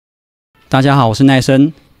大家好，我是奈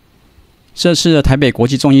生。这次的台北国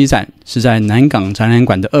际重机展是在南港展览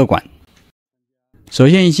馆的2馆。首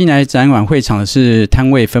先一进来展览馆会场的是摊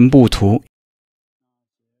位分布图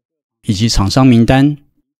以及厂商名单。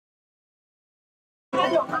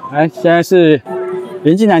来，现在是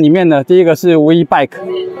连进来里面的第一个是 V-Bike。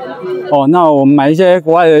那我们买一些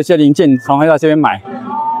国外的一些零件，常会到这边买。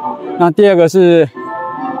那第二个是，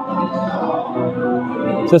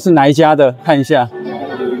这是哪一家的？看一下。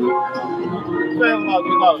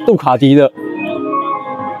杜卡迪的。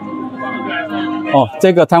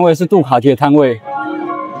这个摊位是杜卡迪的摊位。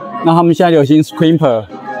那他们现在流行 Scrimper。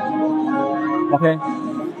OK。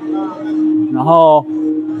然后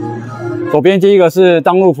左边第一个是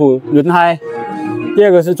登祿普轮胎，第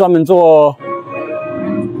二个是专门做，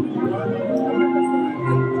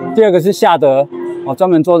第二个是夏德，专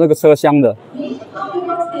门做这个车厢的。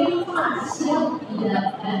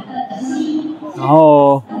然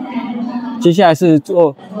后接下来是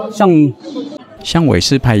做像韦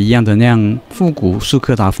斯牌一样的那样复古速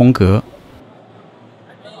克达风格。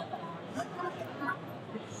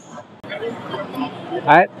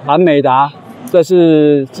来，蓝美达，这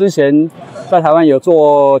是之前在台湾有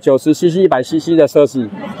做90cc、100cc 的车子，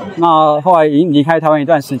那后来已经离开台湾一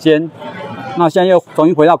段时间，那现在又重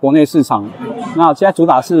新回到国内市场。那现在主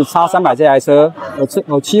打是 X300 这台车，有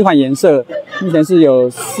7款颜色，目前是有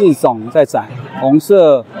4种在展，红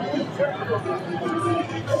色、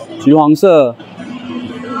橘黄色，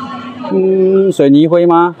水泥灰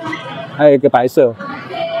吗？还有一个白色。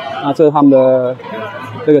那这是他们的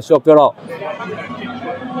这个 Show Girl。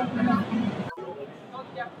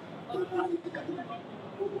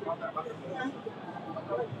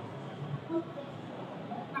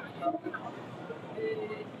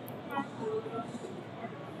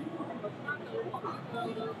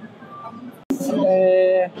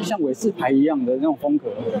像韦斯牌一样的那种风格。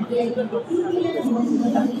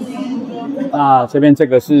那这边这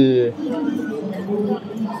个是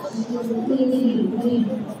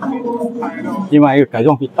另外一个改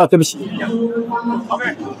装品。对不起。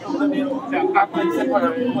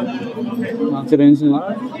那这边是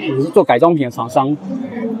也是做改装品的厂商，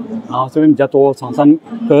然后这边比较多厂商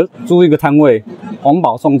合租一个摊位，红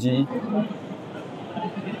宝重机。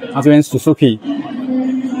那这边 Suzuki。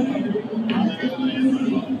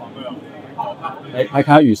还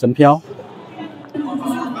看到雨神飘。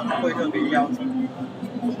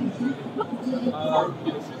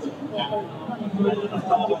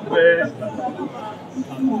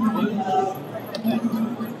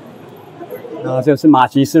那这个是玛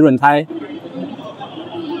吉斯轮胎。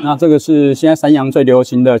那这个是现在三洋最流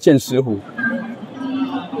行的剑石虎。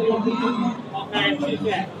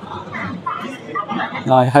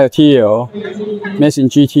那还有 TL Maxsym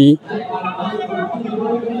GT。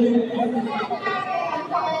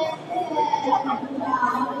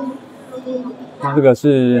那这个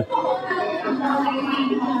是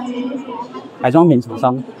改装品厂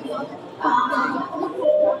商，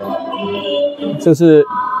这是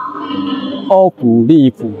欧古利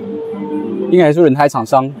普，应该是轮胎厂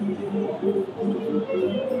商。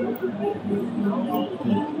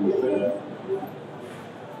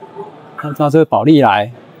那这是宝利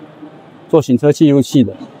来，做行车记录器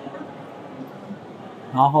的。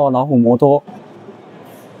然后老虎摩托，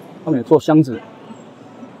他们也做箱子。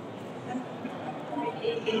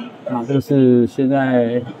那这个是现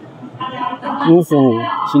在路虎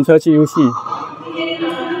行车记录器。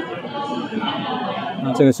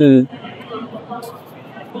那这个是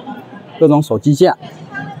各种手机架。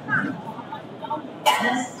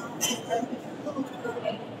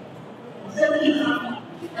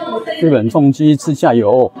日本重机自驾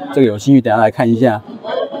游，这个有兴趣等一下来看一下。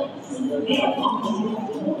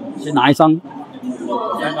先拿一张，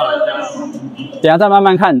等一下再慢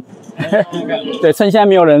慢看。对，趁现在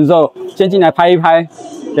没有人的时候，先进来拍一拍，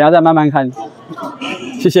等一下再慢慢看。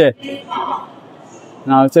谢谢。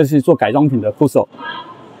那这是做改装品的副手。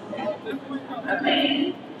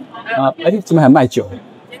这边还卖酒。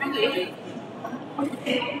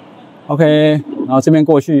OK， 然后这边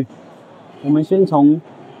过去，我们先从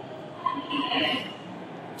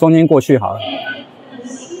中间过去好了。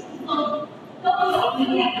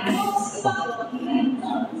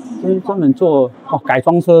这是专门做改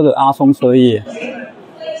装车的阿松车业，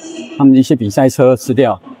他们的一些比赛车吃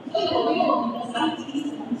掉。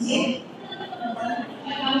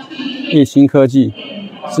叶星科技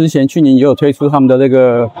之前去年也有推出他们的这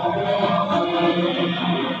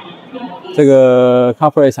个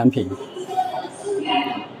CarPlay 产品。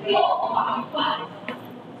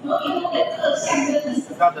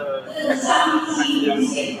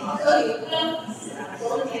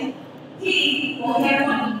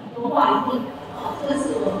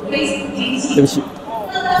对不起，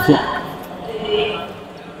谢谢。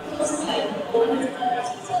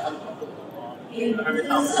还没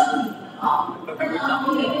到。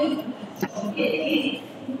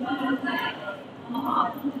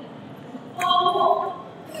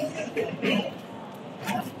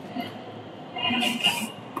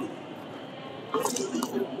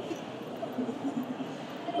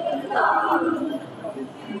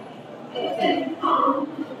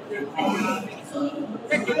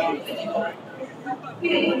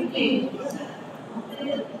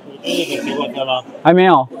你结果车吗？还没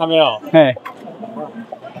有，还没有。嘿，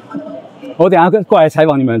我等一下过来采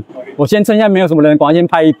访你们。我先趁现在没有什么人，赶快先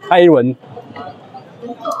拍一轮。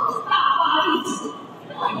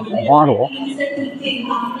花螺。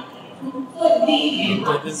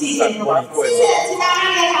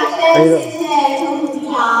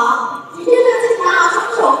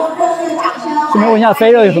顺便问一下，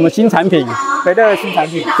飞乐有什么新产品？飞乐的新产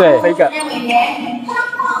品，对，这个。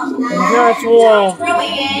我们现在出了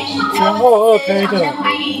前后2K 的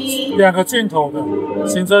2个镜头的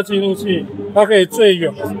行车记录器，它可以最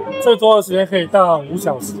最多的时间可以到5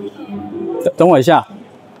小时。等我一下。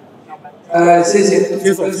谢谢。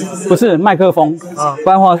接手机不是麦克风啊，不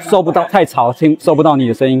然的话收不到，太吵，收不到你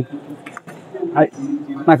的声音。哎，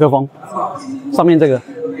麦克风上面这个，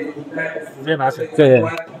直接拿起来。对。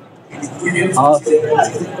好，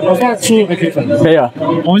我现在出了可以了。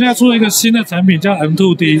我们现在出了一个新的产品，叫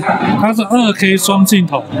M2D， 它是2K 双镜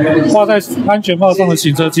头，挂在安全帽上的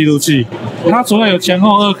行车记录器。它除了有前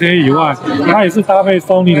后2K 以外，它也是搭配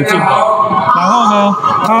Sony 的镜头。然后呢，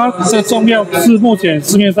它的重量是目前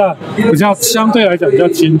市面上相对来讲比较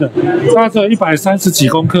轻的，它只有130几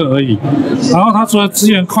公克而已。然后它除了支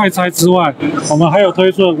援快拆之外，我们还有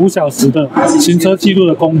推出了5小时的行车记录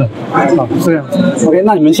的功能。好，这样子。OK，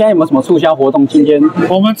 那你们现在有没有什么促销活动？今天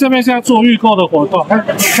我们这边现在做预购的活动，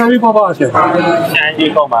现在预购多少钱？现在预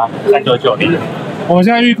购吗？3990。我们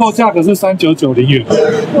现在预购价格是3990元，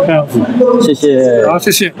这样子。谢谢。好，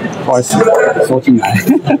谢谢。不好意思，收进来。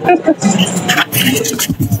现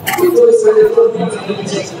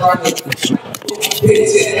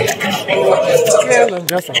在人比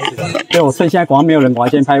较少一点。对，我趁现在广告没有人，我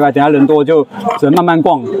先拍一拍，等下人多就只能慢慢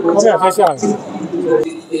逛。后面拍下来。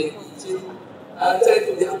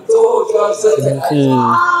这边是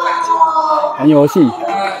玩游戏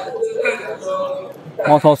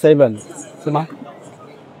 ，Moto 7是吗？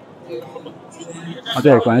啊，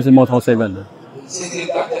对，果然是 Moto 7的。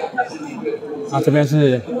啊，这边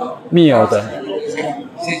是密尔的，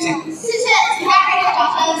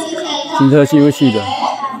行车记录器的。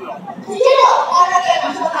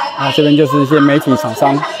啊，这边就是一些媒体厂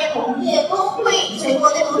商。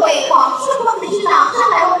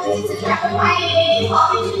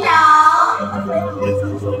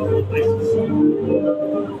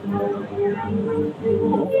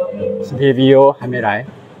CPU 还没来。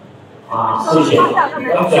啊，谢谢大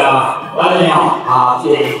家，大家好啊，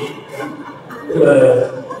谢谢这个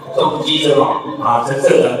重机车啊，陈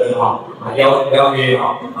社长的邀约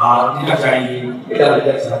啊，大家大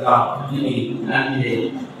家想到你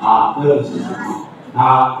啊，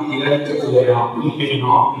一起跟就是一群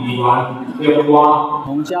比完有光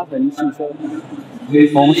洪嘉诚汽车，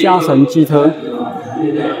洪嘉诚机车。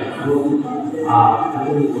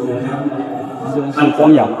这边是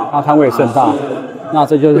光阳，它摊位也是很大。那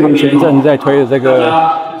这就是他们前一阵在推的这个。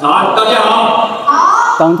早安，大家好。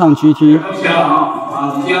好。当趟 GT。大家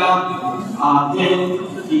好，今天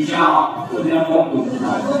底下这边公布，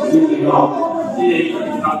谢谢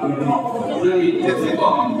大家，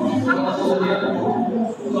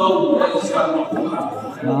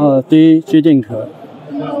然后 DCT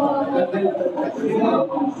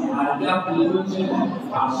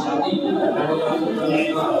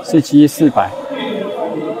 47400。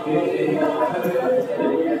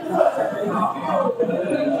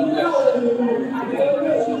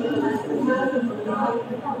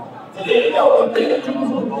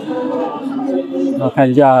那看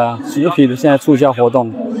一下实体的现在促销活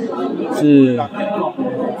动是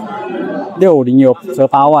60有折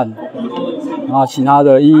8万，然后其他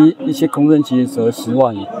的一些空升级折10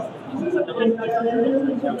万。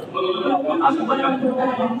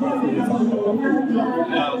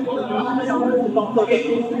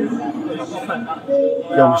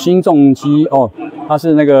永兴重机哦，它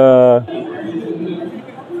是那个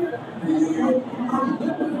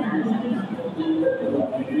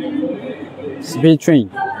Speed Train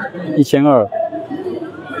 1200，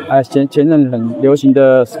还前阵很流行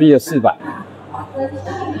的 Speed 400，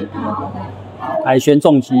海旋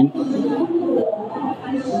重机。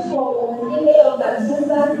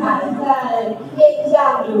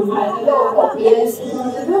品牌的右手边，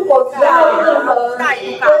如果只要任何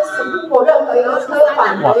一个车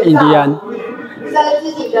款合照，在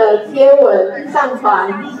自己的贴文上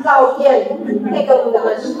传照片，那个我们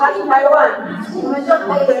Xciting台湾，我们就可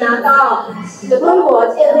以拿到中国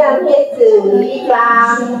限量贴纸1张，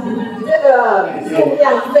这个数量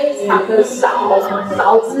非常的少，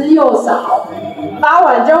少之又少，发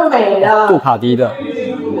完就没了。杜卡迪的。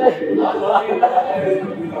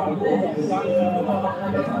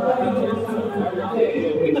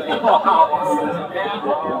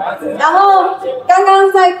然后刚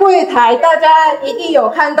刚在柜台，大家一定有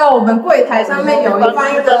看到我们柜台上面有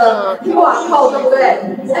放一个 QR code， 对不对？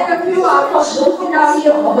那个 QR code 需要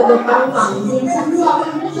业务们的帮忙。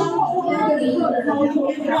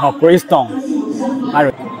好 ，Bridgestone，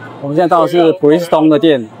 我们现在到的是 Bridgestone 的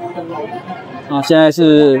店。现在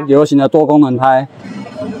是流行的多功能胎。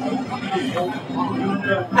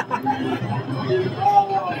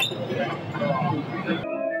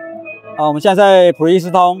我们现在在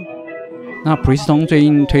Bridgestone。那 Bridgestone 最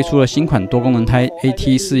近推出了新款多功能胎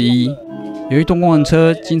AT41。由于多功能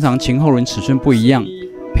车经常前后轮尺寸不一样，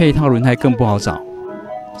配套轮胎更不好找。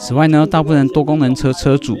此外呢，大部分多功能车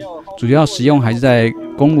车主主要使用还是在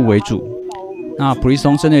公路为主。那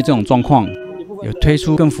Bridgestone 针对这种状况，有推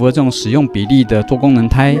出更符合这种使用比例的多功能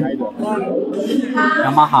胎。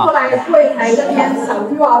后来柜台这边扫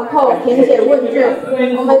QR code 填写问卷，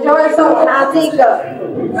我们就会送他这个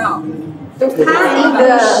杜卡迪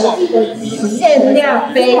的限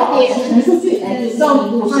量杯垫，送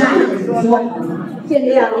限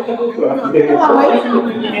量。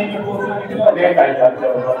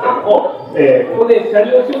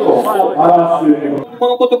こ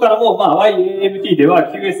のことからも、YAMT では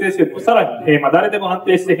QSS よりもさらに、誰でも安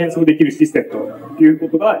定して変速できるシステムというこ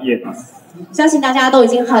とが言えます。相信大家都已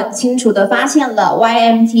经很清楚地发现了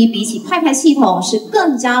 ，YAMT 比起快排系统是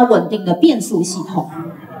更加稳定的变速系统。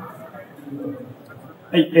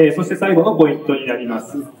はい、そして最後のポイントになりま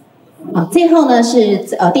す。最后呢是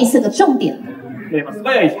第4个重点。素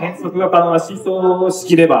早い変速が可能なシーソー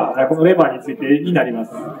式レバー、このレバーについてになりま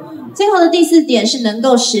す。最后的第4点是能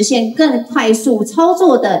够实现更快速操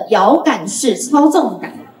作的摇杆式操纵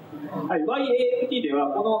感。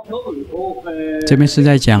这边是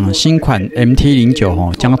在讲新款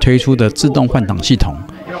MT-09将推出的自动换挡系统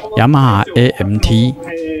，YAMAHA AMT。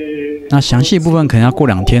那详细部分可能要过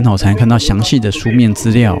2天才能看到详细的书面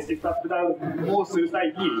資料。ラ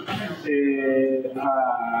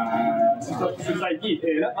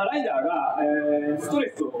イダーがスト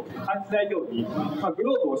レスを感じないように、グ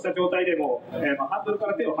ローブをした状態でもハンドルか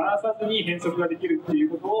ら手を離さずに変速ができるという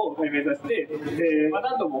ことを目指して、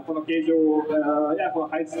何度もこの形状やこの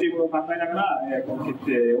配置というものを考えながらこの決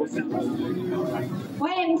定をしています。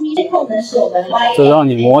YAMT 最后呢是我们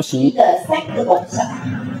YAMT 的3个功效。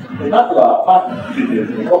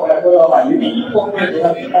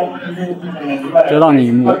就让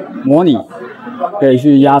你模拟可以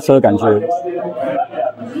去压车感觉。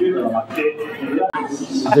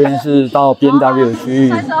这边是到 BMW 的区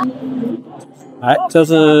域，这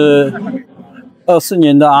是24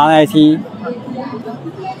年的 RNT。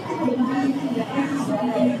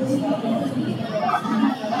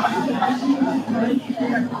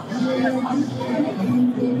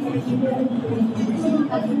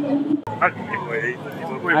你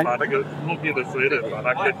们会把那个后面的水冷把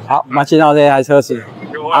它给好，我们介绍这台车是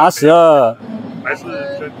R12， 还是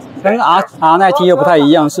跟 RNT 又不太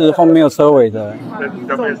一样，是后面没有车尾的。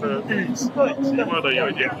下面是预化的有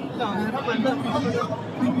一点。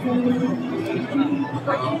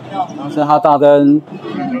然后是它大灯，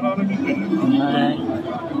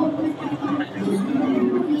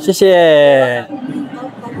谢谢。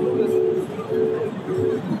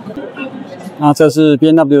那这是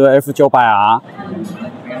BMW 的 F900R。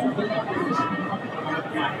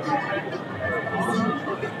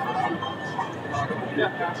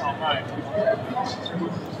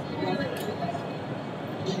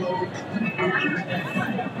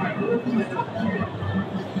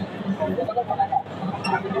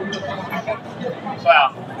帅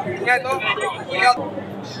啊！应该都不要。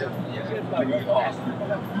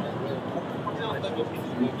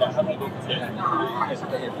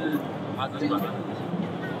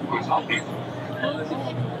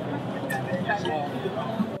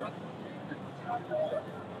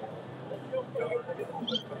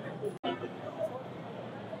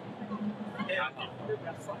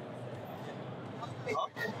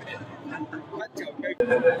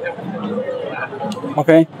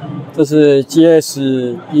OK， 这是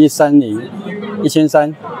GS 130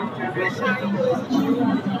 1300。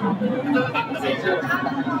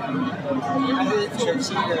它是全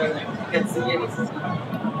新的一个职业的市场。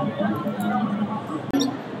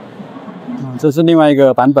这是另外一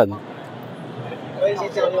个版本，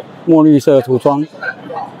墨绿色涂装，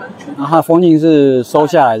然后它的风镜是收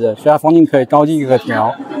下来的，所以它风镜可以高低可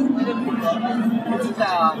调。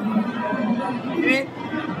因为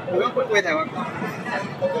我们回台湾。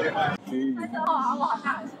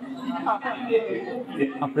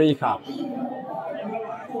Africa。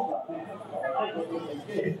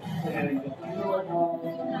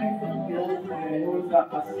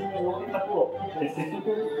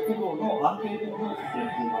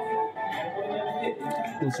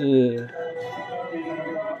这是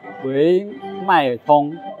维麦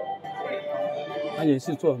通，它也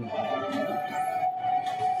是做什么？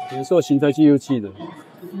也是做行车记录器的，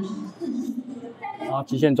然后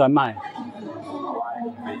极限专卖。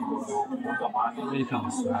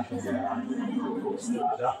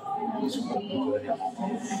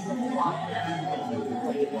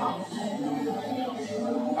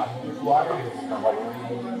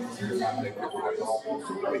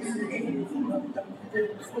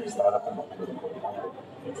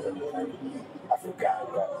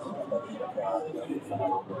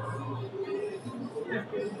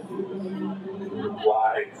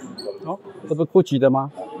哦，这不是酷奇的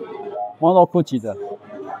吗？Model 酷奇的。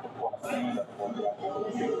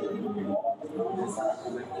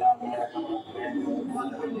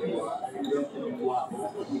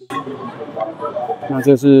那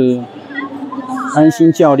这是安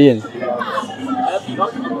心教练。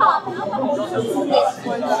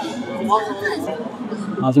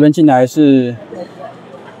然后这边进来是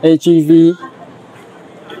AGV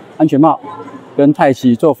安全帽，跟太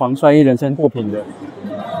极做防摔衣人身护品的。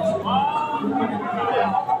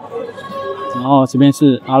然后这边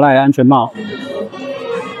是阿赖安全帽。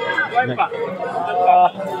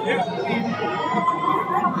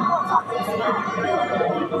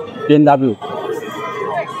BMW。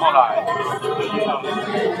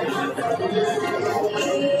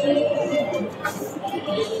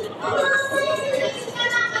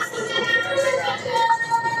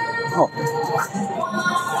哦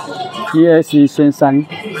 ，PS1003，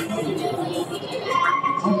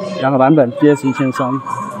两个版本 PS1003。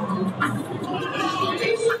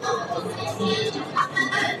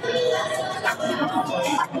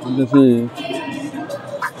这是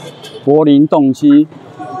柏林动机，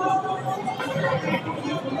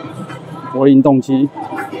柏林动机。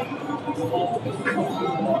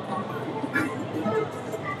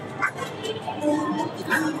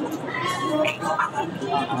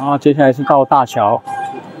然后接下来是到大桥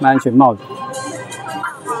卖安全帽的，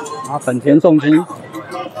然后本田重机。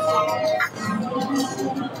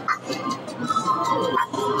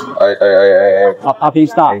Up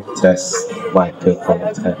Star。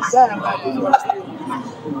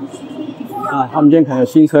啊，他们今天可能有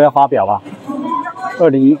新车要发表吧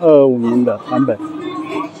，2025年的版本。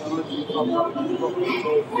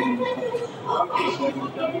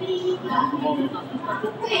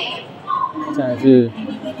再来是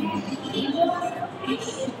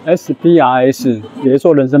SPRS， 也是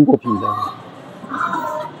做人身护品的。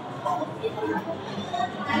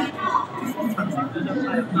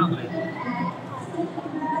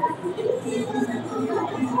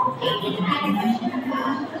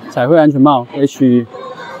彩绘安全帽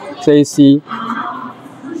HJC。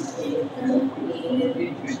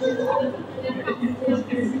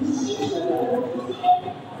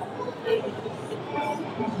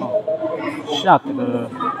夏克的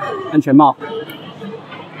安全帽，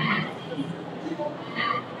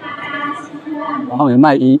然后有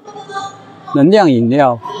卖能量饮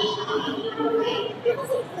料。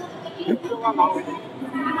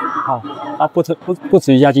好，它不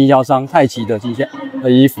止一家经销商，太极的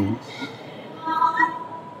衣服。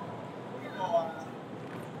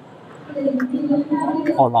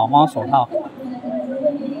哦，老猫手套。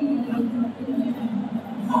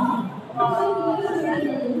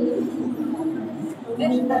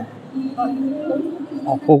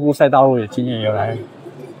哦，瀑布赛道路也今年有来。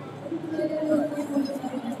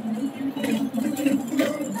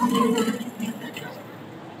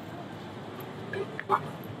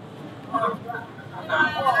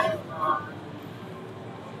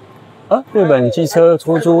日本机车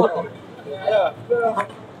出租。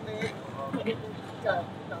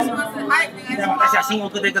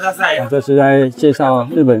这是在介绍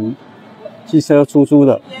日本机车出租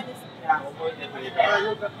的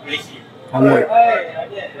摊位。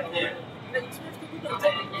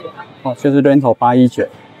哦，就是 rental 819，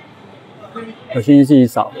有兴趣自己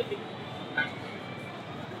找。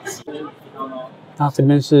那这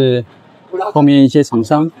边是后面一些厂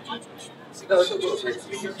商。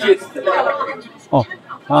哦，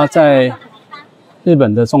他在日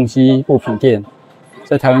本的重机部品店，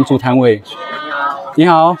在台湾租摊位，你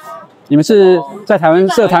好，你们是在台湾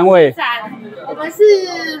设摊位？我们是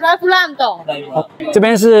Refuland， 这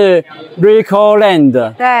边是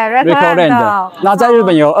Ricoland， 对 Ricoland。那在日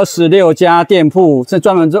本有26家店铺，是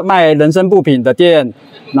专门做卖人身部品的店。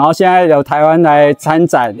然后现在有台湾来参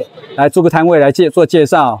展，来做个摊位来做介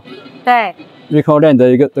绍。对。Ricoland 的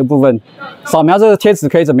一个部分，扫描这个贴纸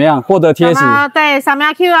可以怎么样获得贴纸？对，扫描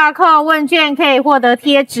QR code 问卷可以获得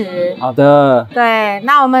贴纸。好的。对，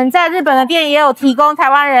那我们在日本的店也有提供台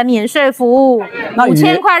湾人免税服务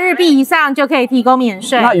，5000块日币以上就可以提供免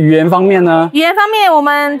税。那语言方面呢？语言方面，我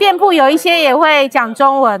们店铺有一些也会讲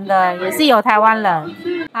中文的，也是有台湾人。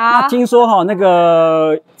好。那听说哈，那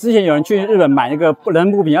个之前有人去日本买那个人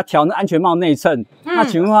身部品要调那安全帽内衬，那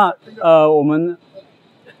请问话，我们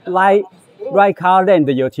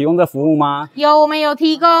Ricoland 有提供这服务吗？有，我们有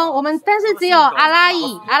提供，但是只有阿拉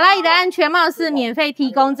伊的安全帽是免费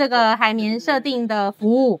提供这个海绵设定的服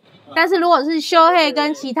务，但是如果是修黑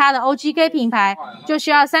跟其他的 OGK 品牌，就需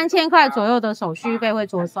要3000块左右的手续费会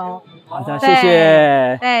着收。好的，谢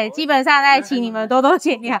谢。对，基本上再请你们多多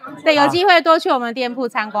见谅。对，有机会多去我们店铺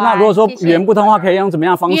参观。那如果说语言不通的话，可以用怎么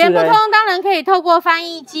样的方式？语言不通当然可以透过翻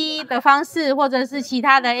译机的方式，或者是其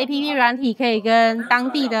他的 APP 软体，可以跟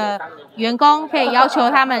当地的员工可以要求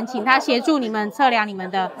他们，请他协助你们测量你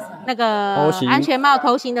们的那个安全帽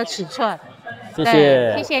头型的尺寸。谢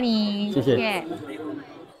谢，谢谢你，谢谢。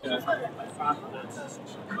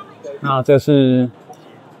那这是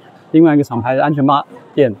另外一个厂牌的安全帽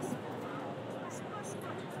店，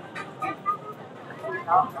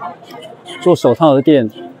做手套的店，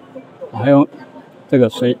还有这个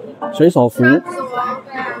水手服，然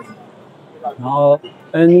后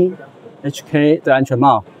NHK 的安全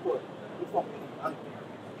帽。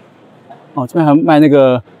哦，这边还卖那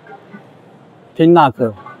个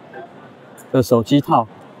Pinlock 的手机套。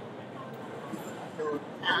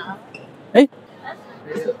哎，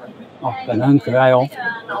哦，感觉很可爱哦。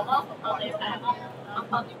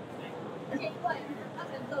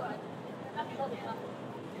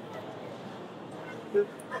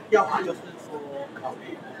要么就是说考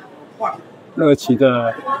虑换乐奇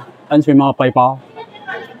的安全帽、背包、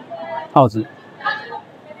套子。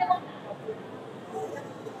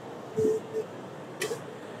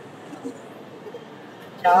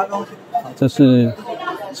这是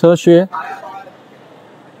车靴。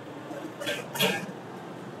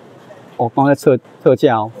哦，放在特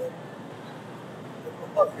价哦。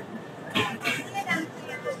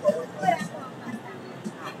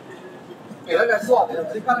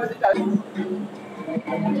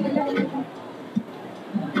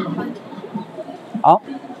好，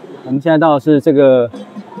我们现在到的是这个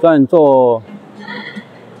专门做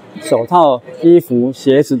手套、衣服、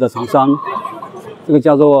鞋子的厂商，这个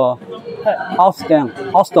叫做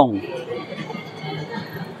Houston。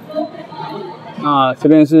那这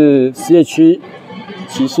边是实业区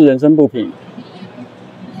骑士人身部品，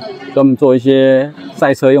专门做一些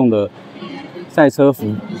赛车用的赛车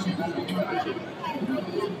服。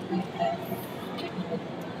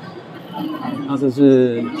那这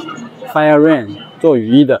是 Fire Rain 做雨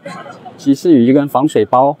衣的，骑士雨衣跟防水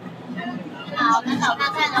包。好，那找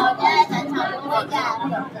看看哦，现在整场优惠价9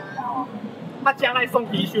折。他将来送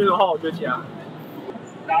T 恤的话，我就加。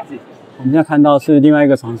我们现在看到是另外一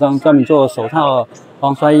个厂商，专门做手套、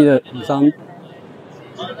防摔衣的厂商。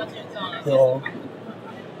有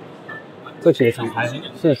这几个厂牌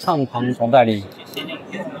是畅航总代理，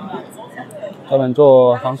专门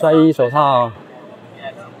做防摔衣、手套。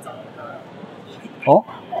哦，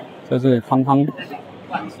这是康康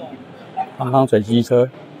水机车。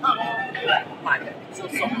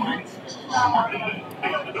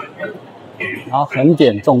然后横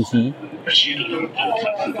点重机。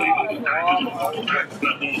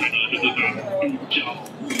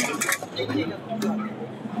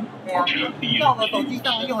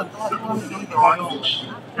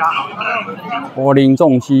柏林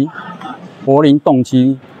重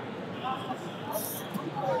机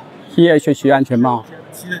，THC 安全帽。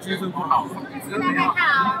骑的技术不好。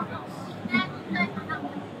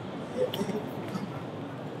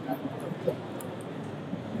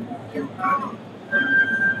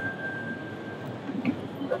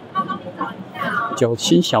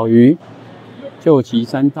97小鱼，救急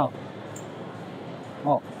3道。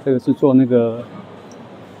哦，这个是做那个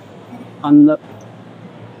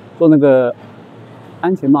做那个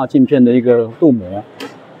安全帽镜片的一个镀膜。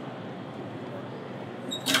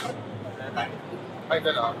拍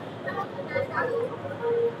这个。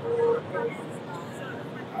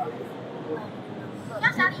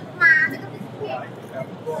要小礼物吗？这个是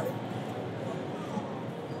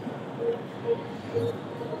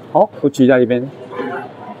好，不举在一边。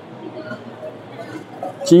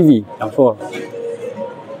，YAMAHA 讲错了，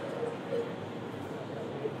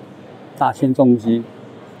大千重机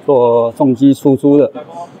做重机出租的。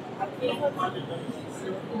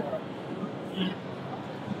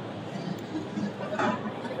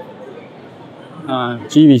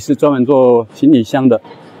YAMAHA 是专门做行李箱的。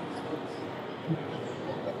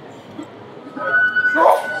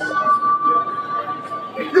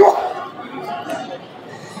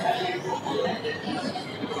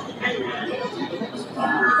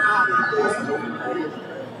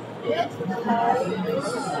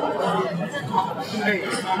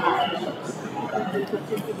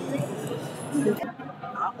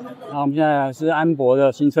那我们现在是安博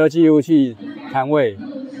的行车记录器摊位。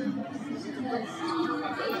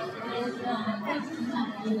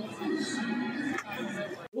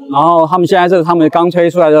然后他们现在这是他们刚推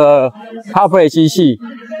出来的 CarPlay 机器，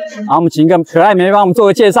然后我们请个可爱妹帮我们做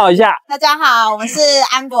个介绍一下。大家好，我们是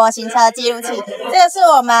安博行车记录器，这个是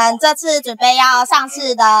我们这次准备要上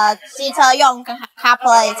市的机车用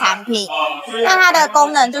CarPlay 产品。那它的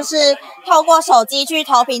功能就是透过手机去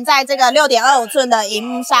投屏在这个6.25寸的荧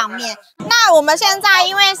幕上面。那我们现在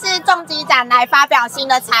因为是重机展来发表新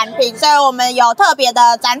的产品，所以我们有特别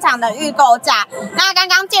的展场的预购价。那刚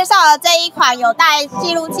刚介绍的这一款有带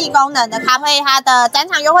记录器功能的 CarPlay， 它的展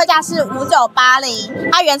场优惠价是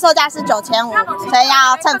5980，它原售价是9500，所以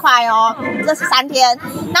要趁快哦，这是3天。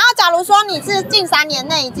然后假如说你是近3年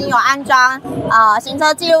内已经有安装行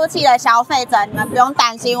车记录器的消费者，你们不用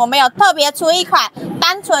担心，我们有特别出一款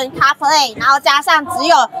单纯 CarPlay， 然后加上只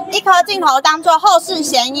有一颗镜头当做后视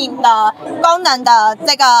显影的功能的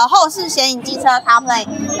这个后视显影机车 CarPlay，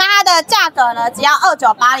 那它的价格呢只要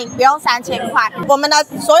2980，不用3000块。我们的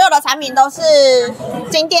所有的产品都是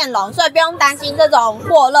晶电容，所以不用担心这种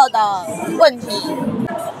过热的问题。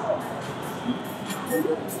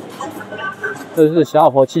这是小老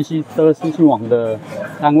婆汽车资讯网的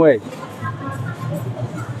单位。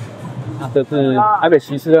那这是台北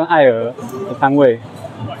骑士跟爱尔的单位。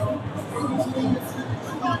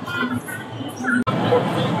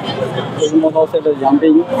这是摩托车的杨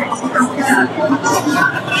斌。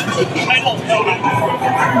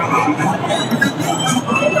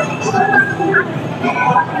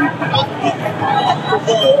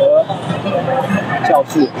教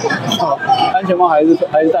室，安全帽还是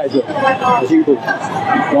戴着，好辛苦，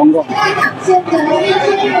王总。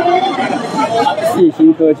细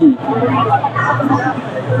心科技，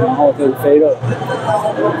然后这是飞乐。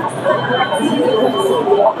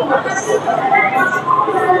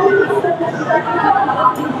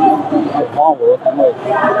我的摊位。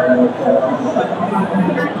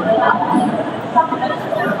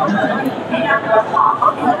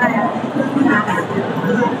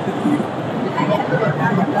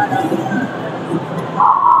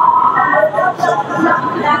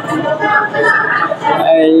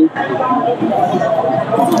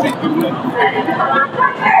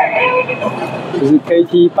这是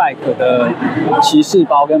KT Bike 的骑士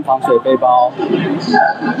包跟防水背包。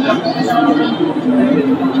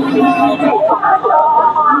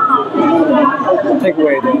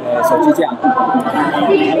Segway 的手机架。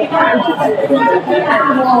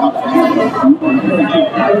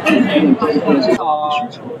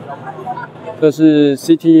这是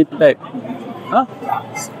City Bank 啊，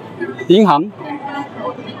银行。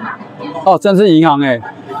哦，真是银行哎。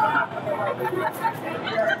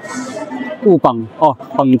固绑哦，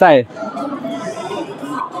绑带。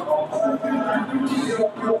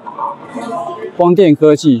光电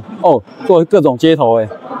科技哦，做各种接头哎。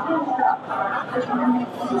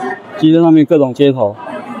机车上面各种接头。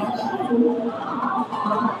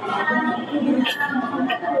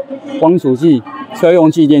光储器、车用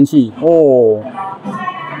继电器哦。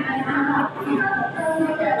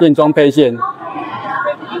电装配线。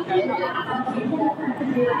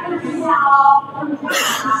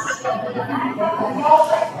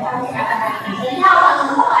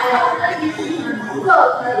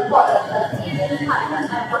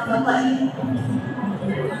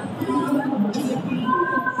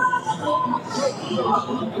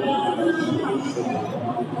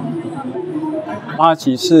阿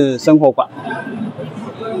奇士生活馆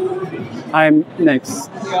 ，I'm next。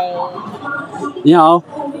你好，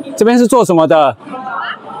这边是做什么的？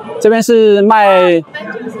这边是卖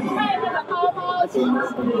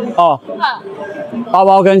哦，包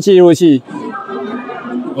包跟记录器。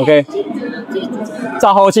OK。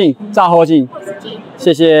照后镜，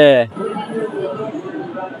谢谢。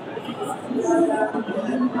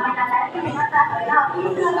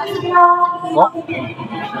哦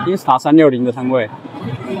 ，Insta 360的摊位。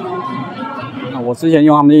我之前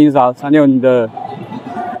用他们的 Insta 360的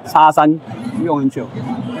X3用很久。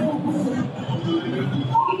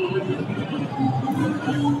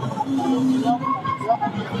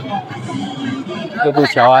这部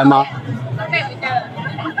乔安吗？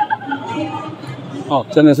哦，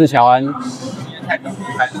真的是乔安。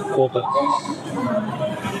多的。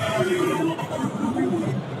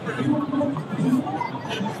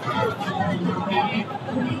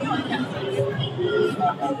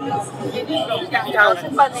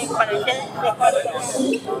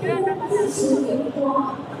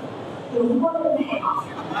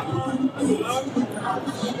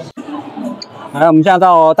来，我们现在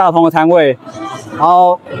到大同的摊位。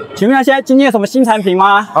好，请问一下，今天有什么新产品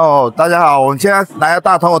吗？哦，大家好，我们现在来到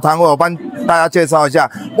大同的摊位，我帮大家介绍一下。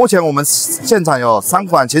目前我们现场有3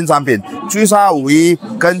款新产品 ，X51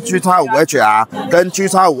 跟 X52HR 跟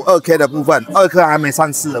X52 2K 的部分，2K 还没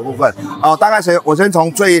上市的部分。哦，大概我先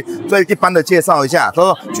从最一般的介绍一下。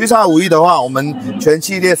说 X51 的话，我们全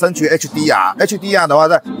系列升级 HDR 的话，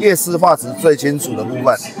在夜视画质最清楚的部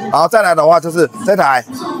分。然后再来的话就是这台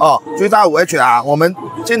X52HR， 我们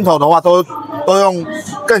镜头的话都用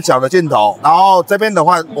更小的镜头，然后这边的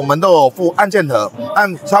话我们都有附按键盒，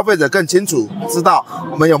让消费者更清楚知道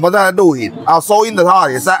我们有没有在录影，然后收音的话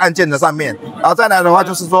也是在按键的上面。然后再来的话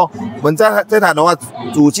就是说，我们在这台的话，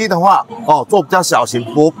主机的话做比较小型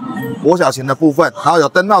薄小型的部分，然后有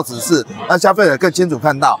灯号指示，让消费者更清楚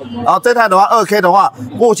看到。然后这台的话 2K 的话，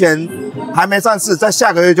目前还没上市，在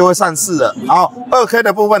下个月就会上市了。然后 2K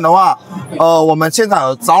的部分的话，我们现场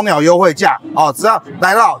有早鸟优惠价只要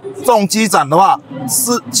来到重机展的话，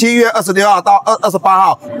是7月26号到28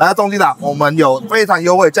号来到重机展，我们有非常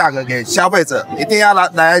优惠价格给消费者，一定要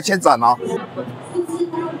来现展哦。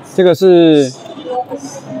这个是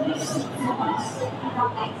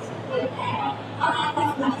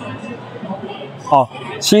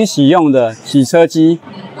清洗用的洗车机。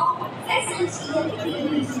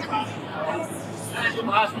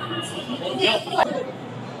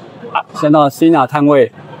先到 Sina 摊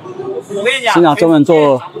位，Sina 专门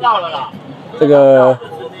做这个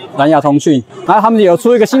蓝牙通讯，然后他们有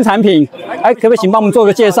出一个新产品，可不可以请帮我们做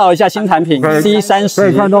个介绍一下新产品 C30？ 可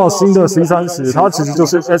以看到新的 C30， 它其实就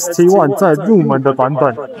是 ST1 在入门的版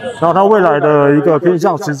本，然后它未来的一个偏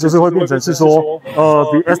向其实就是会变成是说，比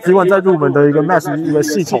ST1 在入门的一个 Max 一个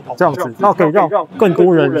系统这样子，那可以让更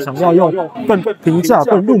多人想要用更平价、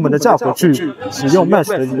更入门的价格去使用 Max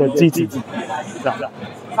的一个机子，这样。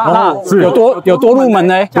那有多入门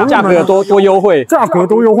呢？价格有多优惠？价格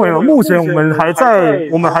多优惠吗？目前我们还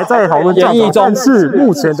在讨论价格，但是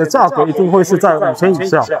目前的价格一定会是在5000以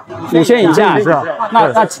下。5000以下，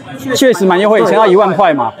那确实蛮优惠，以前要1万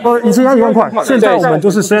块嘛。以前要1万块，现在我们就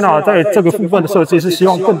是 Sena 在这个部分的设计是希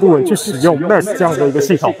望更多人去使用 Max 这样的一个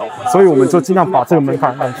系统，所以我们就尽量把这个门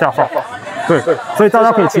槛往下放。对，所以大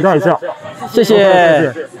家可以期待一下。谢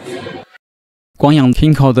谢。光阳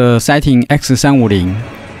Kymco 的 Xciting X350。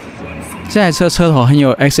这台车车头很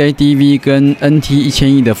有 X-ADV 跟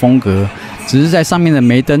NT1100的风格，只是在上面的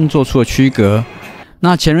眉灯做出了区隔。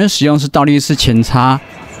那前轮使用是倒立式前叉，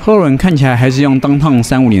后轮看起来还是用登祿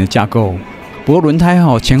350的架构。不过轮胎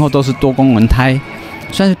前后都是多功轮胎，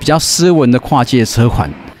算是比较斯文的跨界车款。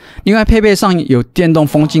另外配备上有电动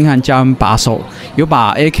风镜和加温把手，有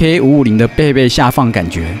把 AK550的配备下放感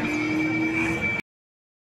觉。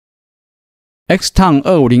Xciting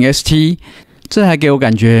 250 ST 这台给我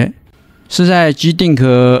感觉是在 Xciting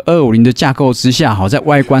 250的架构之下，在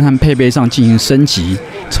外观和配备上进行升级。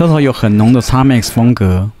车头有很浓的 X-Max 风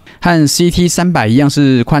格，和 CT300 一样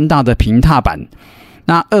是宽大的平踏板。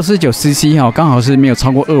那 249cc 刚好是没有超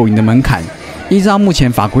过250的门槛，依照目前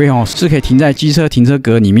法规是可以停在机车停车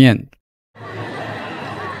格里面。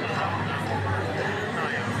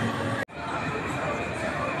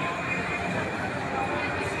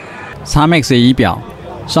X-Max 的仪表，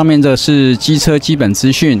上面的是机车基本资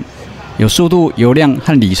讯。有速度、油量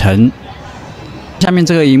和里程。下面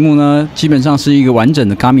这个萤幕呢，基本上是一个完整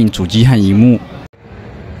的 Garmin 主机和萤幕。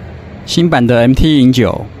新版的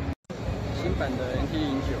MT-09。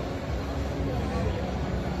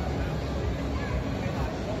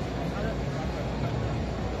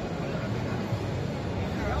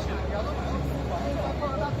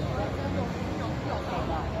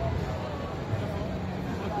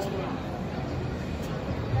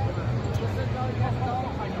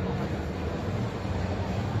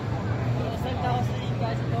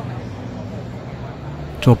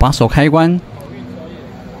左把手开关，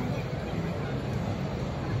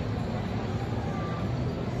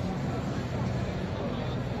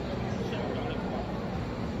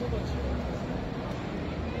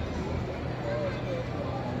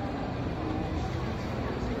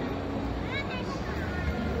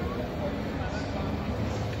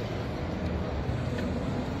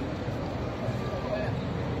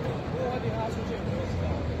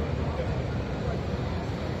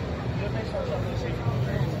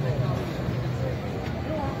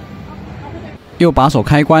右把手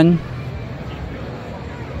开关，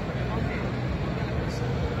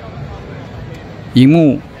萤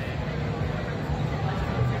幕，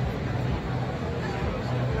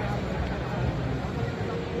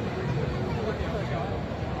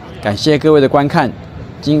感谢各位的观看，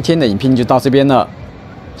今天的影片就到这边了。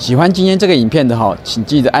喜欢今天这个影片的请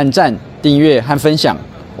记得按赞、订阅和分享。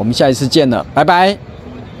我们下一次见了，拜拜。